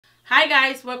Hi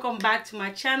guys, welcome back to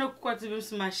my channel.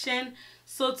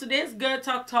 So today's girl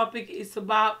talk topic is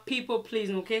about people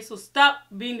pleasing, okay? So stop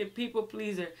being a people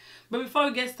pleaser. But before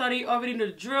we get started, you already know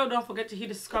the drill. Don't forget to hit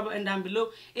the subscribe button down below.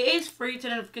 It is free.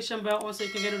 Turn the notification bell on so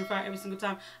you can get notified every single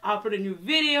time I upload a new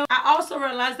video. I also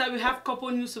realized that we have a couple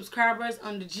new subscribers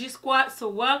on the G Squad. So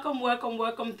welcome.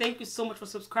 Thank you so much for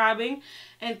subscribing.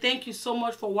 And thank you so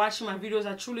much for watching my videos.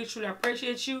 I truly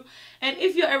appreciate you. And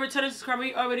if you're a returning subscriber,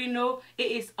 you already know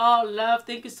it is all love.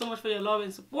 Thank you so much for your love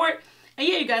and support. And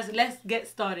yeah, you guys, let's get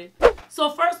started. So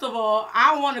first of all,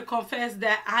 I want to confess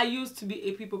that I used to be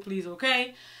a people pleaser,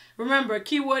 okay? Remember,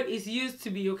 keyword is used to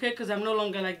be, okay? Because I'm no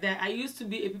longer like that. I used to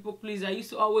be a people pleaser. I used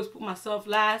to always put myself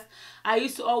last. I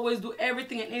used to always do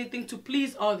everything and anything to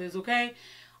please others, okay?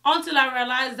 Until I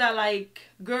realized that, like,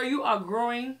 girl, you are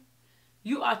growing.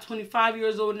 You are 25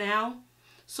 years old now.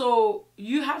 So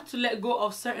you have to let go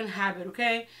of certain habit,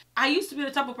 okay? I used to be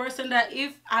the type of person that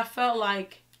if I felt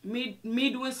like me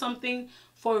doing something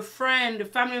for a friend, a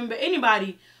family member,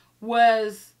 anybody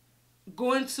was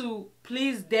going to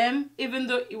please them, even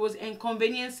though it was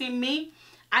inconveniencing me,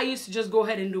 I used to just go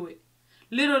ahead and do it.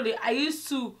 Literally, I used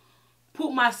to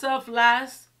put myself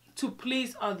last to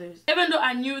please others. Even though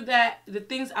I knew that the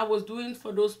things I was doing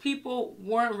for those people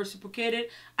weren't reciprocated,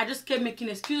 I just kept making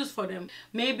excuses for them.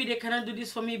 Maybe they cannot do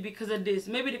this for me because of this.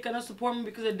 Maybe they cannot support me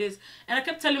because of this. And I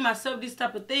kept telling myself these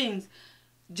type of things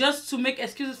just to make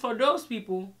excuses for those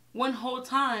people. One whole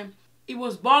time it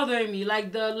was bothering me,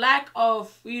 like the lack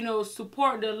of, you know,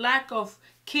 support, the lack of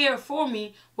care for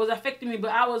me was affecting me.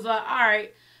 But I was like, all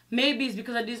right, maybe it's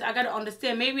because of this. I gotta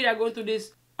understand, maybe they're going through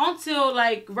this. Until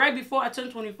like right before I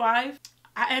turned 25,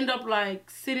 I end up like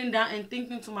sitting down and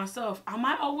thinking to myself, am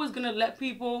I always gonna let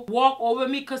people walk over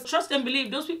me? Because trust and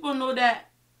believe, those people know that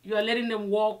you are letting them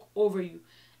walk over you.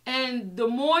 And the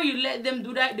more you let them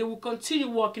do that, they will continue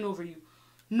walking over you,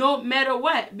 no matter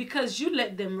what, because you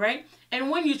let them, right?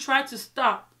 And when you try to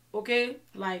stop, okay,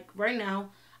 like right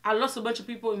now, I lost a bunch of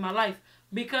people in my life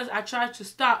because I tried to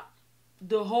stop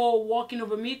the whole walking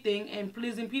over me thing and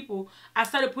pleasing people. I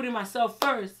started putting myself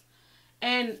first,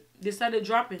 and they started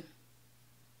dropping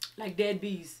like dead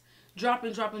bees.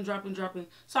 Dropping.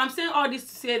 So I'm saying all this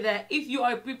to say that if you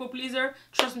are a people pleaser,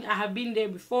 trust me, I have been there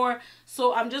before.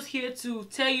 So I'm just here to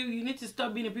tell you, you need to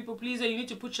stop being a people pleaser. You need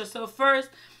to put yourself first.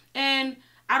 And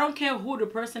I don't care who the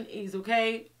person is,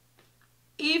 okay?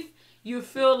 If you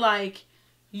feel like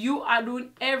you are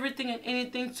doing everything and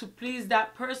anything to please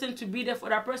that person, to be there for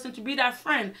that person, to be that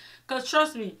friend. Because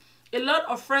trust me, a lot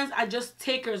of friends are just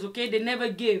takers, okay? They never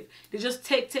give. They just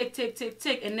take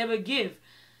and never give.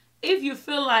 If you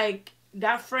feel like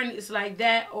that friend is like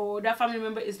that or that family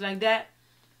member is like that,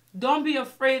 don't be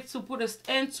afraid to put an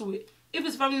end to it. If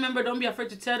it's a family member, don't be afraid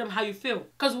to tell them how you feel.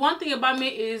 Because one thing about me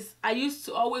is I used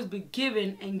to always be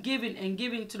giving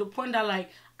to the point that like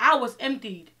I was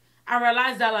emptied. I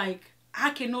realized that like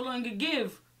I can no longer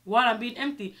give while I'm being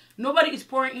empty. Nobody is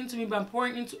pouring into me, but I'm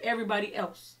pouring into everybody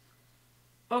else.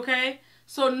 Okay?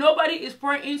 So nobody is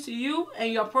pouring into you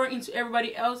and you're pouring into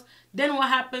everybody else. Then what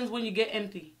happens when you get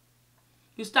empty?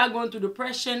 You start going through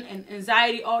depression and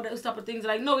anxiety, all those type of things.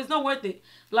 Like, no, it's not worth it.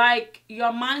 Like,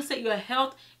 your mindset, your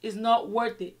health is not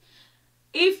worth it.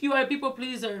 If you are a people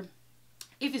pleaser,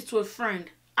 if it's to a friend,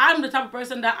 I'm the type of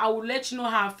person that I will let you know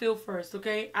how I feel first,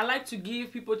 okay? I like to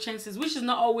give people chances, which is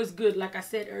not always good, like I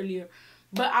said earlier.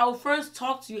 But I will first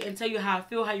talk to you and tell you how I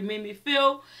feel, how you made me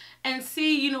feel, and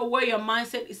see, you know, where your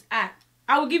mindset is at.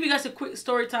 I will give you guys a quick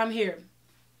story time here.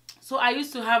 So I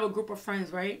used to have a group of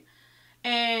friends, right?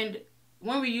 And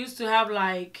when we used to have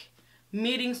like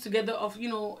meetings together of, you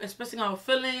know, expressing our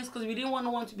feelings, because we didn't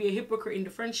want to be a hypocrite in the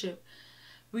friendship.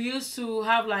 We used to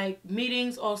have like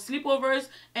meetings or sleepovers,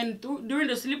 and during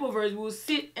the sleepovers we would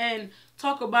sit and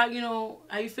talk about, you know,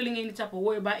 are you feeling any type of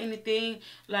way about anything?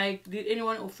 Like, did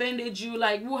anyone offended you?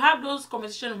 Like, we'll have those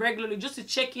conversations regularly just to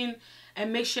check in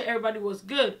and make sure everybody was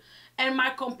good. And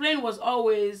my complaint was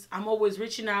always, I'm always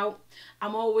reaching out.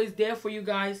 I'm always there for you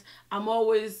guys. I'm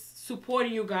always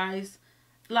supporting you guys.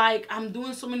 Like, I'm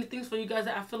doing so many things for you guys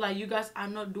that I feel like you guys are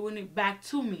not doing it back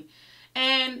to me.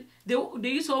 And they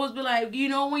used to always be like, you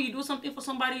know, when you do something for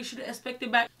somebody, you should expect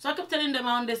it back. So I kept telling them,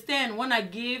 I understand. When I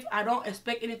give, I don't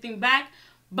expect anything back.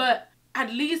 But at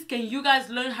least can you guys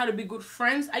learn how to be good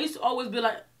friends? I used to always be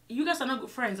like, you guys are not good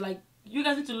friends. Like, you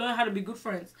guys need to learn how to be good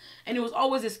friends. And it was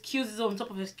always excuses on top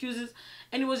of excuses.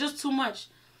 And it was just too much.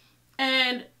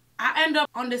 And I end up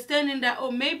understanding that,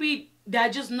 oh, maybe they're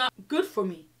just not good for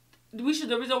me. Which is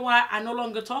the reason why I no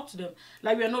longer talk to them.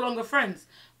 Like, we are no longer friends.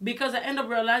 Because I end up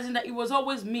realizing that it was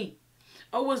always me.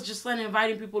 Always Ghislaine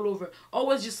inviting people over.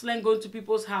 Always Ghislaine going to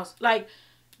people's house. Like,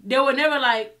 They were never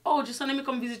like, oh, just let me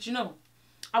come visit you. No.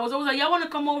 I was always like, y'all want to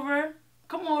come over?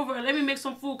 Come over. Let me make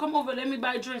some food. Come over. Let me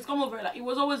buy drinks. Come over. Like, it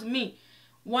was always me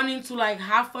wanting to like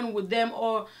have fun with them,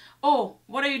 or, oh,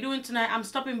 what are you doing tonight? I'm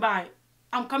stopping by.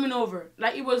 I'm coming over.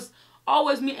 Like, it was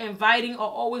always me inviting or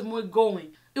always me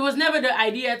going. It was never the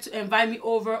idea to invite me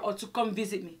over or to come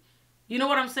visit me. You know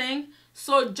what I'm saying?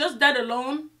 So just that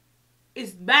alone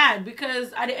is bad,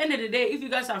 because at the end of the day, if you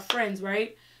guys are friends,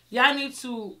 right, y'all need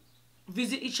to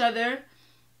visit each other.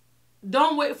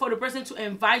 Don't wait for the person to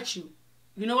invite you.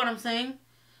 You know what I'm saying?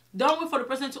 Don't wait for the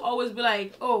person to always be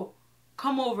like, oh,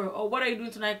 come over, or what are you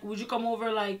doing tonight? Would you come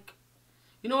over? Like,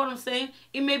 you know what I'm saying?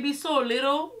 It may be so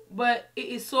little, but it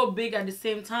is so big at the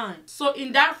same time. So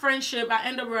in that friendship, I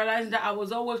ended up realizing that I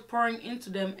was always pouring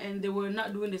into them and they were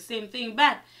not doing the same thing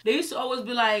back. They used to always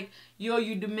be like, yo,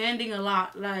 you demanding a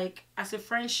lot. Like, as a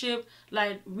friendship,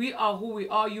 like, we are who we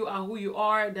are, you are who you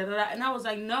are, da da da. And I was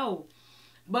like, no.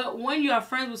 But when you are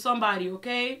friends with somebody,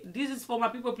 okay, this is for my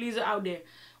people pleaser out there.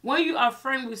 When you are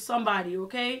friends with somebody,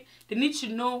 okay, they need to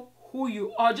know who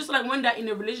you are. Just like when they're in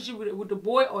a relationship with a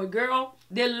boy or a girl,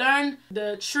 they learn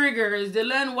the triggers, they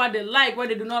learn what they like, what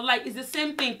they do not like. It's the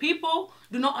same thing. People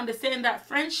do not understand that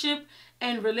friendship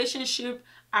and relationship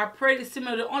are pretty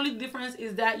similar. The only difference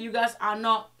is that you guys are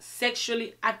not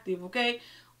sexually active, okay?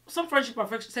 Some friendships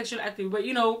are sexually active, but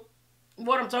you know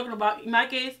what I'm talking about. In my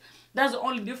case, that's the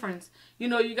only difference. You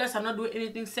know, you guys are not doing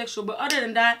anything sexual, but other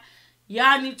than that,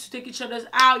 y'all need to take each other's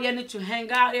out. Y'all need to hang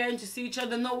out. Y'all need to see each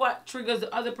other. Know what triggers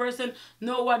the other person.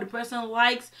 Know what the person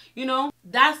likes. You know,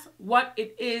 that's what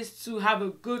it is to have a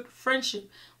good friendship.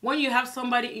 When you have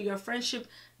somebody in your friendship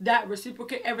that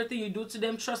reciprocate everything you do to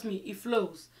them, trust me, it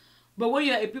flows. But when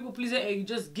you're a people pleaser and you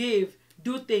just give,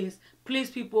 do things, please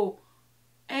people,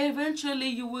 eventually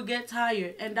you will get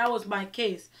tired. And that was my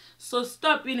case. So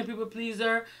stop being a people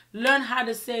pleaser. Learn how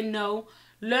to say no.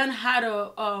 Learn how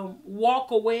to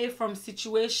walk away from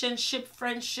situationship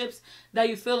friendships that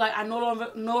you feel like are no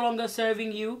longer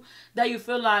serving you, that you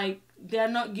feel like they're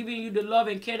not giving you the love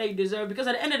and care that you deserve. Because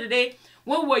at the end of the day,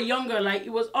 when we were younger, like, it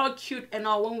was all cute and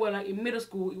all. When we were like in middle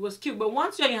school, it was cute. But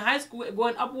once you're in high school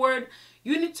going upward,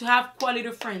 you need to have quality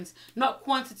friends, not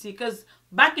quantity. Because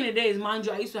back in the days, mind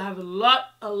you, I used to have a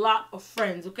lot of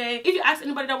friends, okay? If you ask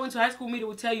anybody that went to high school with me, they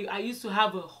will tell you I used to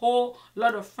have a whole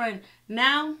lot of friends.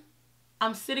 Now,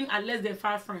 I'm sitting at less than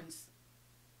 5 friends.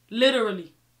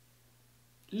 Literally,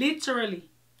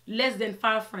 less than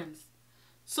 5 friends.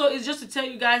 So it's just to tell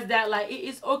you guys that, like, it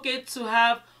is okay to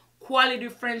have quality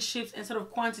friendships instead of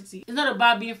quantity. It's not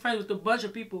about being friends with a bunch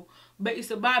of people, but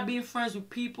it's about being friends with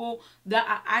people that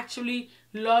are actually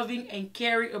loving and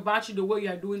caring about you the way you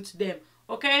are doing to them.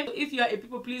 Okay, so if you are a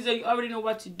people pleaser, you already know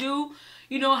what to do.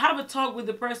 You know, have a talk with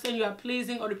the person you are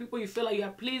pleasing or the people you feel like you are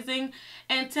pleasing,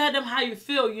 and tell them how you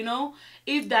feel. You know,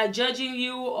 if they're judging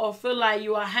you or feel like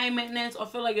you are high maintenance or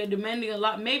feel like you're demanding a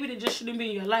lot, maybe they just shouldn't be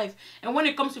in your life. And when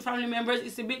it comes to family members,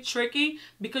 it's a bit tricky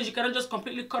because you cannot just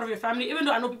completely cut off your family, even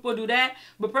though I know people do that.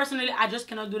 But personally, I just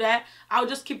cannot do that. I'll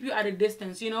just keep you at a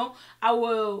distance. You know, I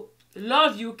will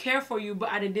love you, care for you,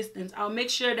 but at a distance. I'll make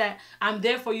sure that I'm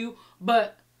there for you,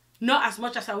 but not as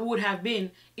much as I would have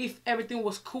been if everything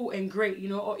was cool and great, you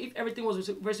know, or if everything was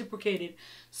reciprocated.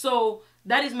 So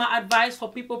that is my advice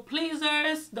for people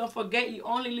pleasers. Don't forget, you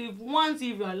only live once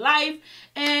in your life.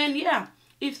 And yeah,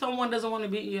 if someone doesn't want to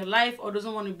be in your life or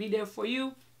doesn't want to be there for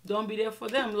you, don't be there for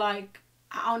them. Like,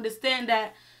 I understand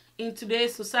that in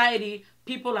today's society,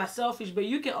 people are selfish, but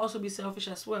you can also be selfish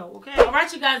as well, okay?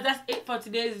 Alright, you guys, that's it for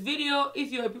today's video.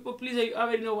 If you're a people pleaser, you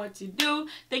already know what to do.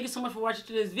 Thank you so much for watching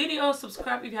today's video.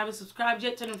 Subscribe if you haven't subscribed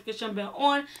yet. Turn the notification bell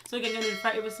on so you can get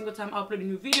notified every single time I upload a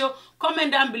new video.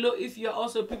 Comment down below if you're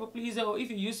also a people pleaser or if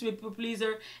you used to be a people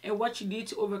pleaser and what you did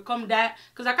to overcome that.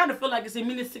 Because I kind of feel like it's a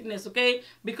mini sickness, okay?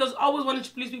 Because always wanting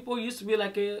to please people used to be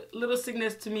like a little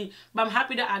sickness to me. But I'm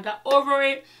happy that I got over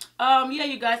it. Yeah,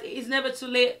 you guys, it's never too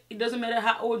late. It doesn't matter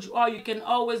how old you are. You can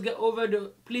always get over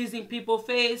the pleasing people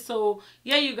phase. So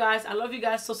yeah, you guys, I love you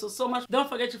guys so much. Don't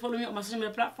forget to follow me on my social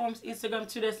media platforms: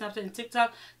 Instagram, Twitter, Snapchat, and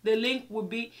TikTok. The link will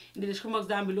be in the description box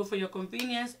down below for your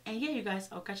convenience. And yeah, you guys,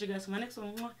 I'll catch you guys in my next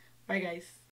one. Bye guys.